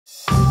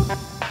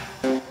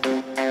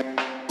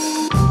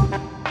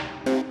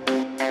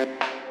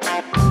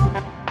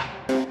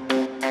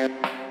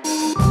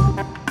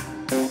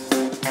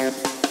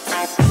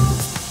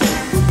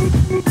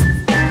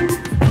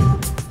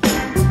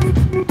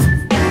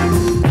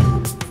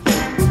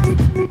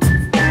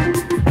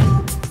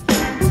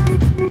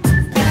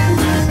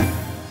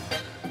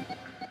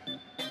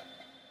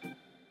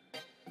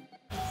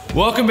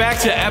Welcome back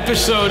to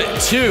episode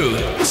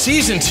 2,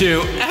 season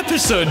 2,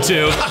 episode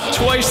 2,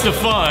 twice the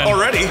fun.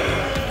 Already,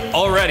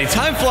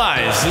 time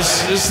flies.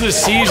 This is the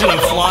season of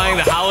flying.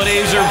 The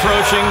holidays are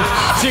approaching.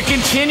 To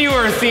continue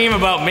our theme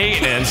about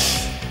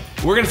maintenance,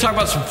 we're going to talk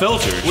about some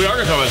filters. We are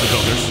going to talk about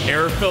some filters.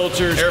 Air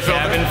filters,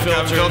 cabin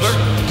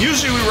filters.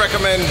 Usually we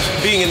recommend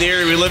being in the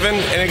area we live in,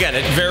 and again,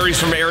 it varies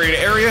from area to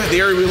area. The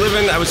area we live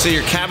in, I would say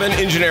your cabin,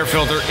 engine air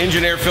filter,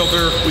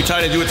 we try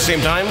to do at the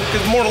same time,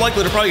 because more than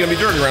likely they're probably going to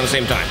be dirty around the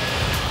same time.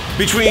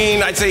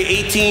 Between, I'd say,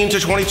 18 to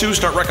 22,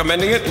 start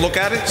recommending it, look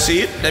at it,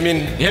 see it. I mean,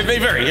 it may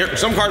vary.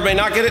 Some cars may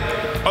not get it.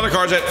 Other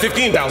cars at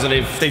 15,000,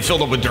 they've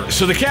filled up with dirt.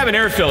 So the cabin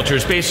air filter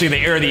is basically the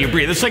air that you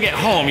breathe. It's like at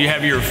home, you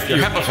have your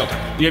HEPA filter.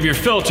 You have your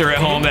filter at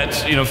home that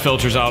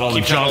filters out all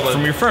the junk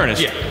from your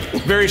furnace. Yeah.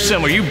 Very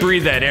similar. You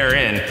breathe that air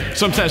in.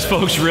 Sometimes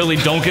folks really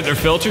don't get their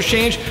filters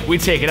changed. We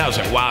take it out. It's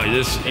like, wow,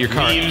 your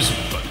car. Leaves,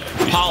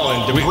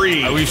 pollen,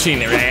 debris. We've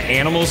seen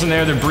animals in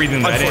there. They're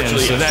breathing that in. So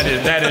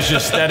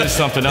yes. that is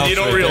something else. You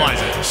don't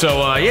realize it.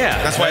 So yeah,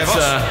 that's why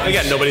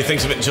again, nobody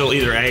thinks of it until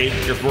either A,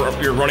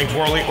 you're running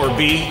poorly, or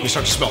B, you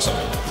start to smell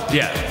something.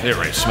 Yeah,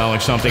 right.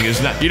 Smelling something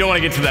is not. You don't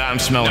want to get to that I'm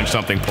smelling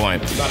something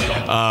point. Not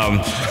at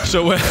all.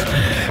 So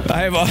I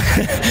have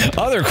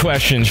other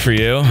questions for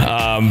you.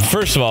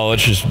 First of all,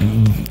 let's just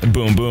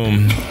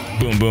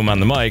boom on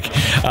the mic.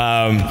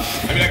 I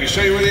mean, I can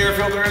show you where the air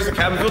filter is, the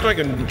cabin filter. I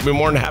can be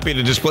more than happy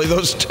to display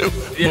those two.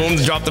 Yeah. Boom,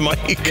 drop the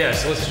mic.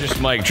 Yes, let's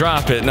just mic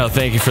drop it. No,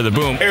 thank you for the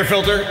boom. Air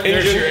filter.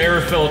 There's your air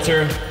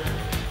filter.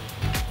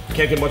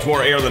 Can't get much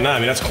more air than that. I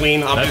mean, that's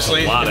clean,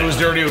 obviously. If it was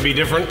dirty, it would be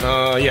different.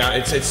 Yeah,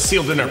 it's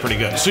sealed in there pretty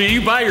good. So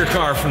you buy your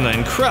car from the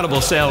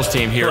incredible sales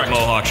team here at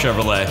Mohawk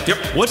Chevrolet.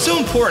 Yep. What's so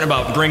important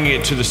about bringing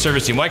it to the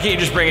service team? Why can't you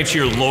just bring it to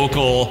your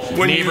local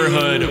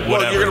neighborhood, whatever?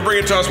 Well, you're going to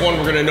bring it to us. One,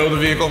 we're going to know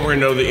the vehicle. We're going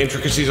to know the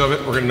intricacies of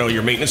it. We're going to know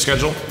your maintenance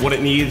schedule, what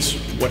it needs,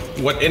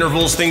 what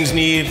intervals things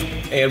need,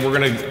 and we're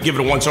going to give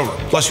it a once-over.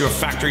 Plus, you have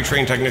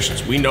factory-trained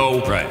technicians. We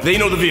know, They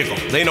know the vehicle.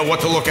 They know what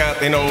to look at.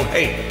 They know,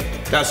 hey,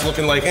 that's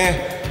looking like,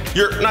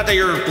 not that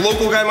your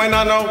local guy might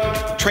not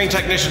know. Trained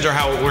technicians are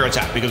where it's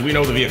at, because we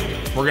know the vehicle.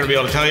 We're going to be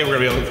able to tell you. We're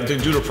going to be able to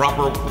do the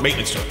proper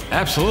maintenance to it.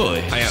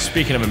 Absolutely. I am.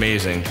 Speaking of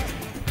amazing,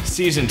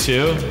 season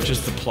 2,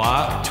 just the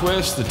plot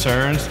twists, the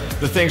turns,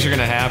 the things are going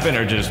to happen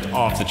are just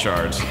off the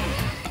charts. Do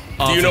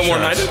you know more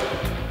than I do?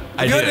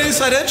 I do. You got an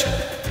inside edge?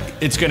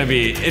 It's gonna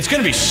be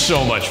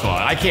so much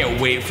fun. I can't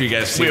wait for you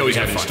guys to see what we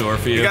have in store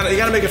for you. You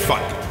gotta make it fun.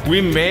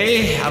 We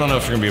may, I don't know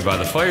if we're gonna be by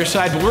the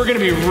fireside, but we're gonna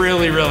be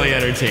really, really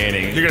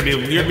entertaining. You're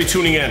gonna be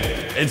tuning in.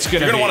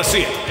 You're gonna want to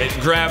see it.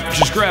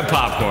 Just grab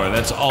popcorn.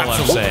 That's all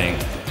I'm saying.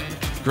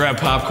 Grab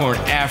popcorn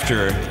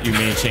after you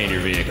maintain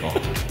your vehicle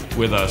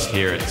with us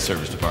here at the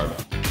service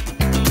department.